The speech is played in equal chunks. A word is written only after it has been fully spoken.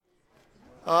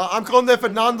I'm Conde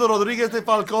Fernando Rodriguez de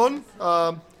Falcon.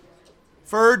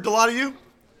 Ferd, a lot of you.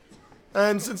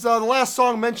 And since the last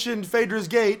song mentioned Phaedra's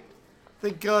Gate, I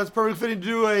think it's perfectly fitting to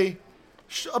do a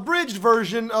abridged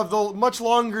version of the much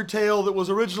longer tale that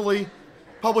was originally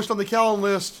published on the Callan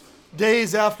list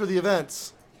days after the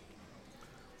events.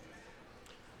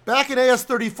 Back in AS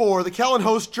 34, the Callan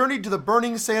host journeyed to the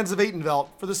burning sands of Atenvelt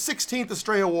for the 16th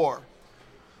Estrella War.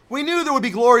 We knew there would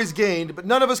be glories gained, but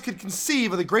none of us could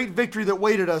conceive of the great victory that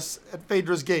waited us at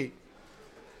Phaedra's Gate.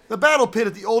 The battle pit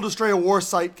at the old Estrella war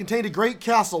site contained a great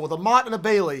castle with a motte and a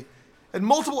bailey, and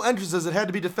multiple entrances that had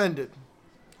to be defended.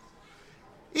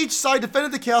 Each side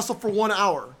defended the castle for 1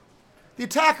 hour. The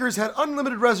attackers had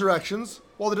unlimited resurrections,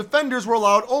 while the defenders were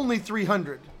allowed only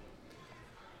 300.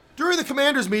 During the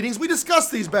commanders' meetings, we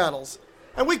discussed these battles,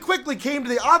 and we quickly came to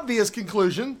the obvious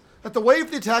conclusion that the way for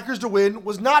the attackers to win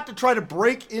was not to try to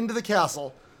break into the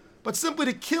castle, but simply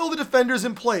to kill the defenders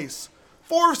in place,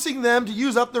 forcing them to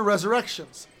use up their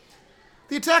resurrections.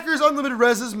 The attackers' unlimited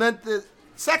reses meant that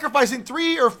sacrificing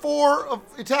 3 or 4 of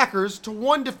attackers to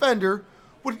 1 defender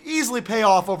would easily pay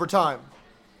off over time.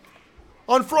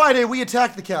 On Friday, we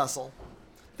attacked the castle.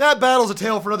 That battle's a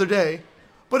tale for another day,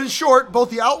 but in short,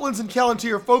 both the Outlands and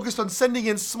Callantyr focused on sending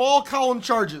in small column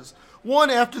charges,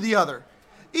 one after the other,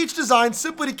 each designed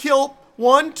simply to kill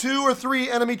 1, 2, or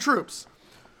 3 enemy troops.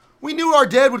 We knew our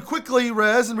dead would quickly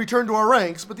res and return to our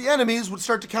ranks, but the enemies would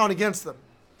start to count against them.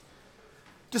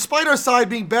 Despite our side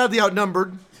being badly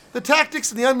outnumbered, the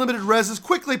tactics and the unlimited reses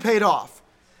quickly paid off,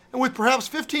 and with perhaps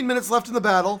 15 minutes left in the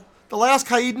battle, the last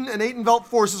Caedan and Atenvelt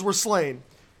forces were slain.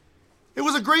 It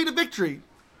was a great victory,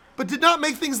 but did not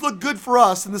make things look good for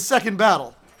us in the second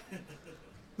battle.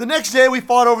 The next day we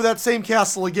fought over that same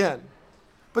castle again,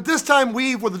 but this time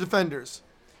we were the defenders.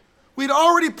 We had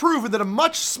already proven that a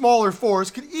much smaller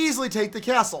force could easily take the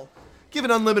castle,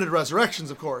 given unlimited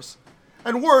resurrections, of course.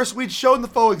 And worse, we'd shown the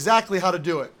foe exactly how to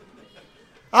do it.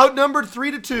 Outnumbered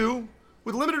 3-2,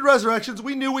 with limited resurrections,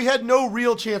 we knew we had no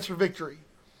real chance for victory.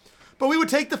 But we would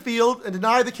take the field and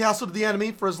deny the castle to the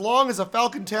enemy for as long as a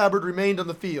Falcon tabard remained on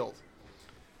the field.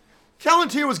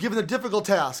 Callantyr was given the difficult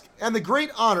task and the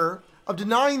great honor of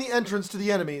denying the entrance to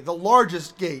the enemy, the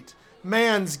largest gate,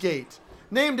 Man's Gate,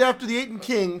 named after the Aten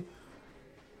king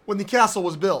when the castle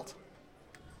was built.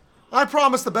 I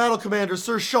promised the battle commander,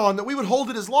 Sir Sean, that we would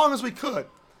hold it as long as we could.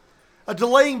 A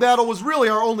delaying battle was really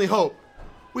our only hope.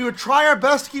 We would try our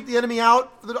best to keep the enemy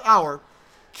out for the hour.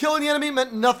 Killing the enemy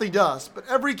meant nothing to us, but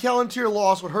every Callantyr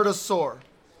loss would hurt us sore.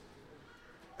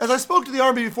 As I spoke to the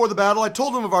army before the battle, I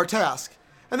told them of our task,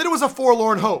 and that it was a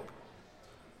forlorn hope.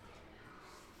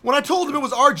 When I told them it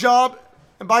was our job,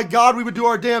 and by God we would do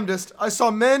our damnedest, I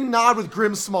saw men nod with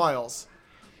grim smiles.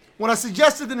 When I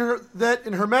suggested that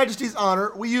in Her Majesty's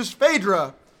honor, we used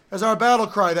Phaedra as our battle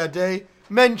cry that day,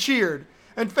 men cheered,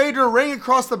 and Phaedra rang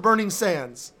across the burning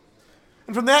sands.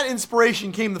 And from that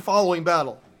inspiration came the following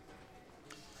battle.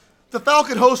 The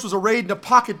Falcon host was arrayed in a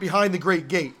pocket behind the great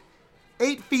gate.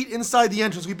 8 feet inside the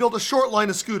entrance, we built a short line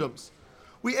of scutums.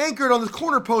 We anchored on the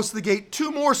corner posts of the gate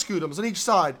 2 more scutums on each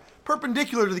side,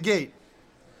 perpendicular to the gate.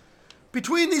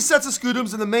 Between these sets of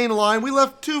scutums and the main line, we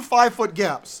left 2 5-foot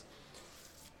gaps.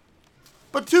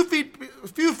 But a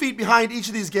few feet behind each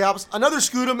of these gaps, another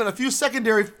scutum and a few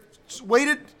secondary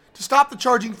waited to stop the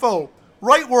charging foe,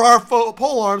 right where our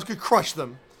pole arms could crush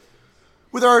them.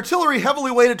 With our artillery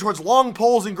heavily weighted towards long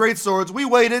poles and greatswords, we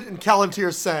waited and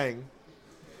Callantyr sang.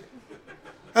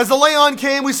 As the lay-on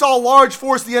came, we saw a large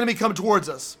force of the enemy come towards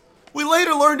us. We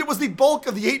later learned it was the bulk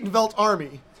of the Atenvelt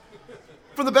army.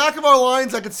 From the back of our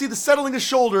lines, I could see the settling of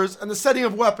shoulders and the setting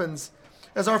of weapons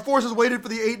as our forces waited for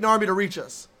the Aten army to reach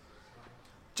us.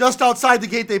 Just outside the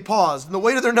gate they paused, and the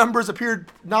weight of their numbers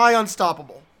appeared nigh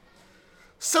unstoppable.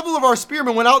 Several of our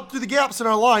spearmen went out through the gaps in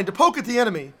our line to poke at the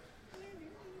enemy,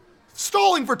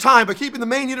 stalling for time by keeping the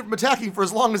main unit from attacking for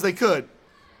as long as they could.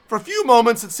 For a few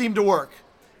moments it seemed to work.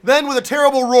 Then, with a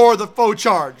terrible roar, the foe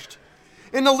charged.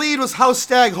 In the lead was House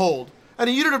Staghold, and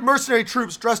a unit of mercenary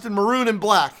troops dressed in maroon and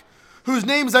black, whose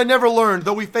names I never learned,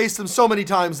 though we faced them so many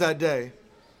times that day.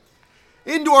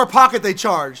 Into our pocket they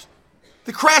charged.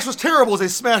 The crash was terrible as they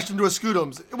smashed into our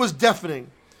scutums. It was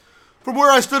deafening. From where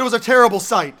I stood, it was a terrible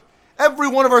sight. Every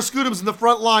one of our scutums in the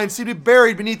front line seemed to be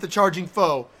buried beneath the charging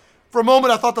foe. For a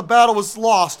moment, I thought the battle was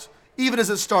lost, even as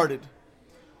it started.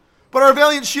 But our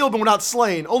valiant shieldmen were not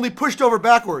slain, only pushed over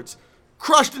backwards,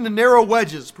 crushed into narrow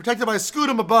wedges, protected by a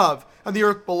scutum above and the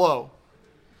earth below.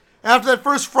 After that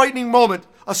first frightening moment,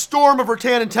 a storm of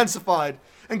rattan intensified,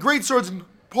 and greatswords and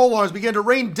polearms began to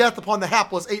rain death upon the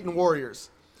hapless Aten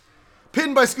warriors.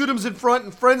 Pinned by scutums in front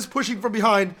and friends pushing from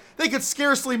behind, they could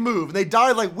scarcely move, and they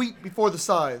died like wheat before the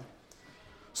scythe.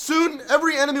 Soon,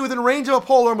 every enemy within range of a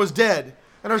polearm was dead,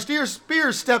 and our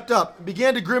spears stepped up and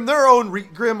began to grim their own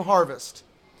grim harvest.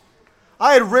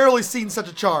 I had rarely seen such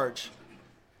a charge,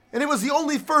 and it was the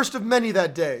only first of many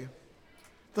that day.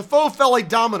 The foe fell like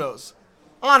dominoes,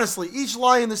 honestly, each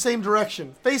lying in the same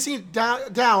direction, facing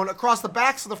down across the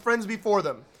backs of the friends before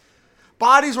them.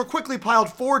 Bodies were quickly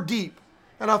piled 4 deep,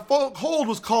 and a hold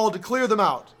was called to clear them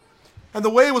out, and the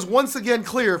way was once again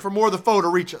clear for more of the foe to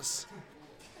reach us.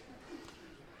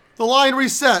 The line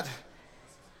reset.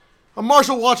 A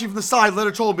marshal watching from the side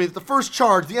later told me that the first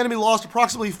charge, the enemy lost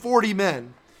approximately 40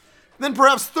 men, then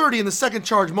perhaps 30 in the second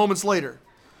charge moments later,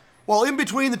 while in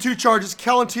between the 2 charges,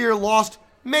 Calontir lost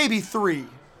maybe 3.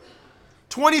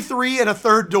 23 and a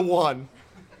third to 1.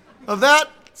 Of that,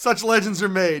 such legends are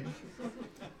made.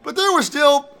 But there were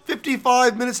still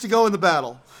 55 minutes to go in the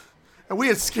battle, and we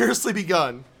had scarcely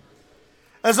begun.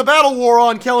 As the battle wore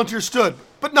on, Calontir stood,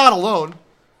 but not alone.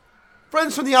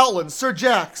 Friends from the Outlands, Sir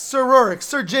Jack, Sir Rurik,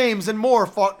 Sir James, and more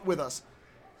fought with us.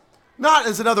 Not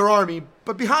as another army,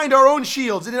 but behind our own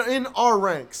shields and in our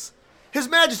ranks. His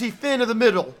Majesty Finn of the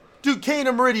Middle, Duke Cain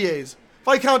of Meridies,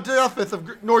 Viscount Duffith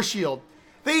of North Shield.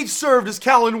 They each served as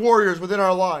Callan warriors within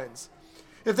our lines.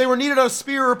 If they were needed on a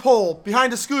spear or pole,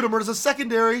 behind a scutum or as a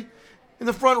secondary in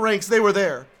the front ranks, they were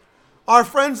there. Our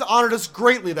friends honored us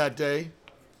greatly that day.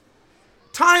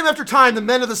 Time after time, the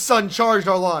men of the sun charged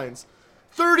our lines.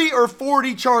 30 or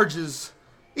 40 charges.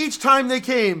 Each time they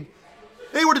came,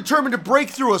 they were determined to break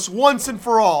through us once and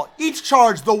for all. Each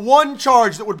charge, the one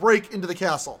charge that would break into the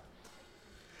castle.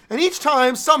 And each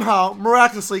time, somehow,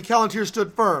 miraculously, Calontir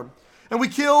stood firm. And we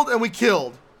killed and we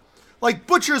killed. Like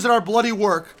butchers in our bloody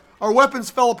work, our weapons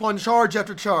fell upon charge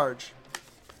after charge.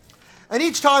 And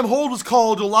each time hold was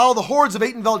called to allow the hordes of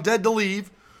Atenvelt dead to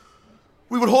leave,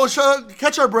 we would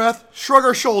catch our breath, shrug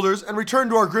our shoulders, and return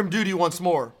to our grim duty once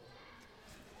more.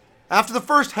 After the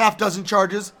first half-dozen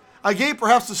charges, I gave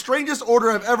perhaps the strangest order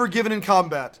I've ever given in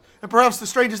combat, and perhaps the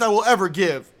strangest I will ever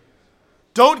give.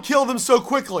 Don't kill them so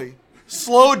quickly.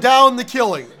 Slow down the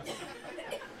killing.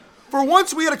 For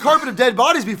once we had a carpet of dead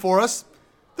bodies before us,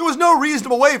 there was no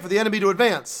reasonable way for the enemy to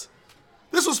advance.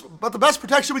 This was but the best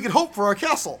protection we could hope for our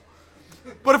castle.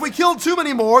 But if we killed too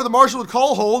many more, the marshal would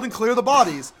call hold and clear the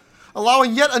bodies,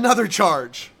 allowing yet another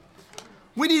charge.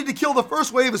 We needed to kill the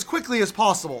first wave as quickly as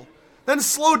possible, then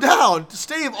slow down to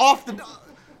stave off the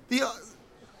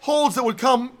holds that would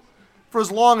come for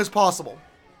as long as possible.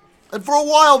 And for a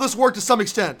while this worked to some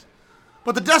extent,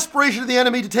 but the desperation of the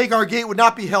enemy to take our gate would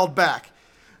not be held back,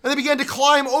 and they began to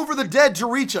climb over the dead to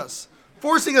reach us,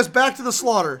 forcing us back to the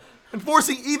slaughter, and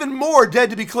forcing even more dead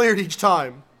to be cleared each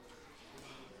time.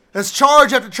 As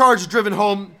charge after charge was driven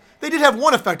home, they did have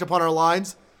one effect upon our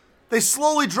lines. They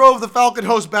slowly drove the Falcon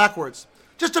host backwards,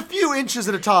 just a few inches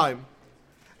at a time.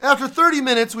 After 30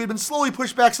 minutes, we had been slowly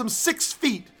pushed back some 6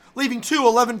 feet, leaving 2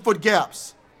 11-foot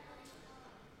gaps.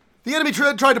 The enemy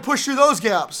tried to push through those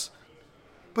gaps,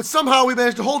 but somehow we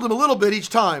managed to hold them a little bit each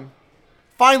time.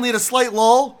 Finally, at a slight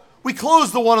lull, we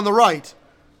closed the one on the right,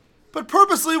 but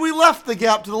purposely we left the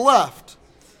gap to the left.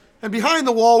 And behind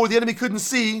the wall where the enemy couldn't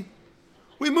see,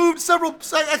 we moved several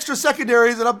extra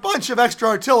secondaries and a bunch of extra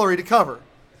artillery to cover.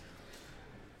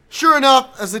 Sure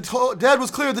enough, as the dead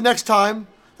was cleared the next time,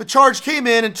 the charge came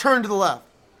in and turned to the left.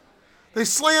 They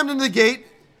slammed into the gate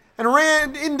and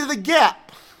ran into the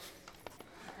gap.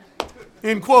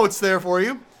 In quotes there for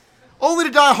you. Only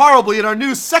to die horribly in our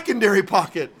new secondary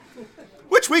pocket,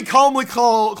 which we calmly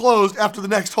closed after the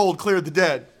next hold cleared the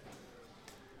dead.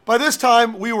 By this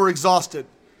time, we were exhausted.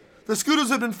 The scooters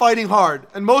had been fighting hard,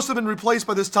 and most had been replaced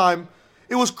by this time.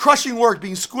 It was crushing work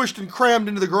being squished and crammed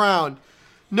into the ground.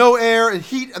 No air and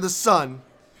heat and the sun.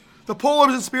 The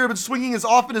polearms and spear had been swinging as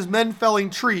often as men felling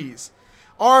trees.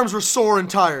 Arms were sore and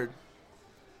tired.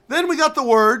 Then we got the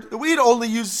word that we had only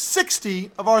used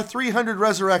 60 of our 300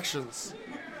 resurrections.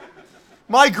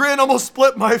 My grin almost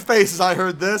split my face as I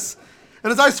heard this,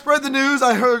 and as I spread the news,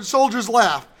 I heard soldiers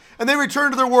laugh, and they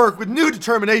returned to their work with new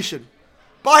determination.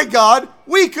 By God,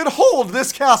 we could hold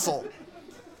this castle.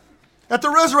 At the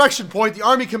resurrection point, the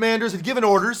army commanders had given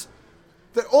orders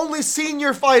that only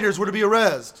senior fighters were to be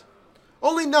arrested.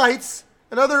 Only knights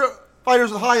and other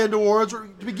fighters with high-end awards were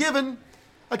to be given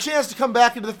a chance to come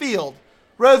back into the field,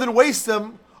 rather than waste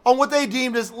them on what they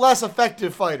deemed as less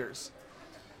effective fighters.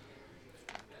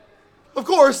 Of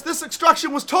course, this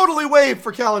instruction was totally waived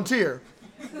for Calontir.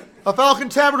 A Falcon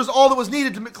tabard was all that was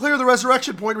needed to clear the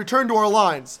resurrection point and return to our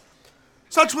lines.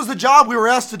 Such was the job we were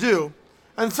asked to do,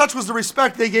 and such was the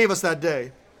respect they gave us that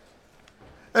day.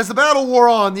 As the battle wore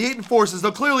on, the Aten forces,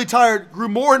 though clearly tired, grew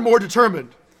more and more determined.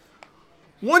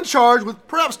 One charge, with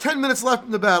perhaps 10 minutes left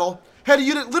in the battle, had a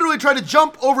unit literally try to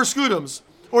jump over scutums,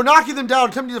 or knocking them down,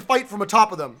 attempting to fight from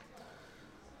atop of them.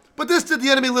 But this did the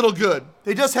enemy little good.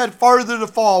 They just had farther to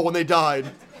fall when they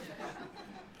died.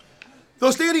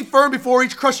 Though standing firm before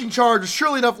each crushing charge was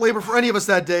surely enough labor for any of us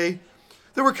that day,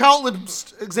 there were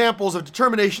countless examples of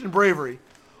determination and bravery.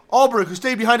 Albrecht, who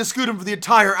stayed behind a scutum for the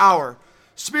entire hour.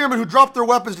 Spearmen who dropped their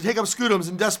weapons to take up scutums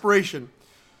in desperation.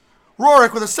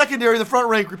 Rorik with a secondary in the front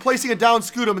rank, replacing a downed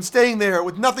scutum and staying there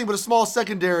with nothing but a small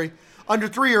secondary under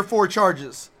 3 or 4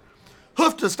 charges.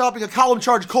 Hufta stopping a column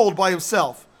charge cold by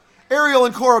himself. Ariel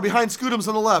and Cora behind scutums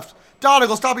on the left.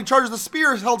 Donegal stopping charges the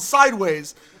spears held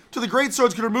sideways till the great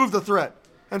swords could remove the threat.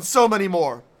 And so many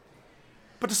more.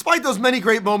 But despite those many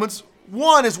great moments,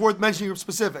 one is worth mentioning in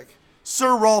specific.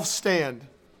 Sir Rolf's stand.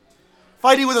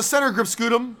 Fighting with a center grip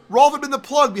scutum, Rolf had been the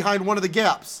plug behind one of the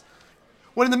gaps.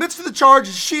 When in the midst of the charge,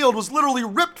 his shield was literally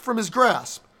ripped from his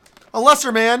grasp. A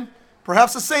lesser man,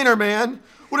 perhaps a saner man,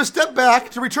 would have stepped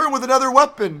back to return with another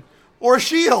weapon, or a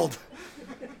shield.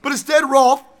 But instead,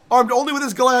 Rolf, armed only with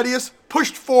his gladius,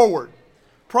 pushed forward.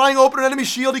 Prying open an enemy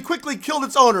shield, he quickly killed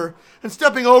its owner, and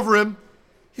stepping over him,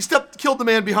 he killed the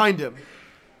man behind him.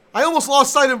 I almost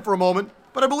lost sight of him for a moment,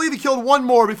 but I believe he killed one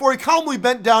more before he calmly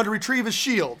bent down to retrieve his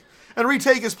shield and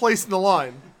retake his place in the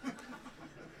line.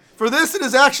 For this and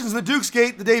his actions in the Duke's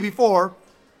Gate the day before,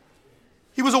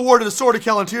 he was awarded a Sword of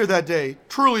Callantir that day,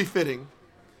 truly fitting.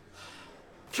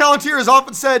 Callantir has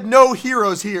often said, "No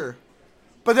heroes here,"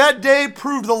 but that day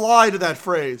proved the lie to that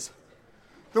phrase.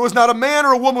 There was not a man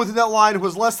or a woman within that line who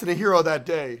was less than a hero that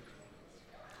day.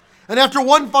 And after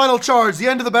one final charge, the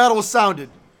end of the battle was sounded.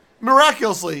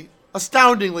 Miraculously,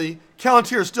 astoundingly,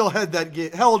 Callantir still held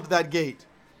that gate.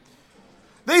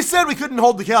 They said we couldn't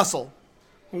hold the castle.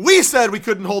 We said we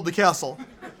couldn't hold the castle.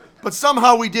 But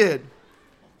somehow we did.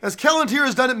 As Callantir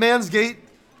has done at Man's Gate,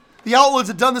 the Outlands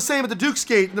had done the same at the Duke's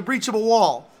Gate in the breach of a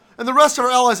wall, and the rest of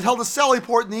our allies had held a sally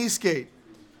port in the East Gate.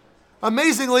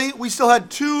 Amazingly, we still had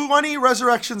 20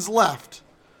 resurrections left,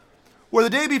 where the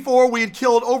day before we had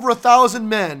killed over 1,000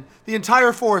 men, the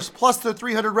entire force, plus the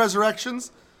 300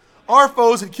 resurrections. Our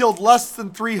foes had killed less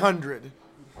than 300.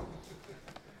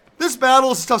 This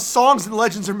battle is stuff songs and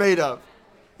legends are made of.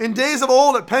 In days of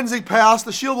old at Penzing Pass,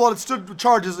 the shield wall had stood with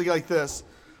charges like this.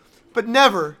 But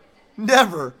never,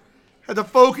 never had the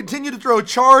foe continued to throw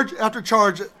charge after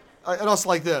charge at us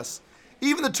like this.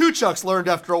 Even the Tuchuks learned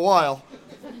after a while.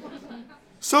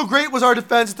 So great was our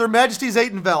defense that their Majesties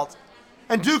Atenvelt,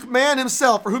 and Duke Man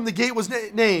himself, for whom the gate was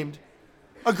named,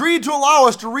 agreed to allow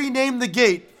us to rename the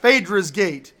gate Phaedra's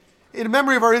Gate, in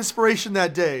memory of our inspiration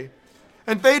that day.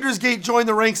 And Phaedra's Gate joined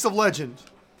the ranks of legend.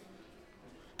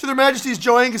 To their Majesties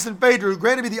Joangus and Phaedra, who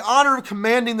granted me the honor of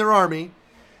commanding their army,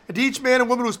 and to each man and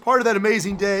woman who was part of that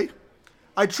amazing day,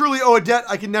 I truly owe a debt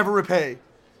I can never repay.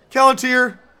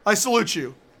 Callantir, I salute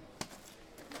you.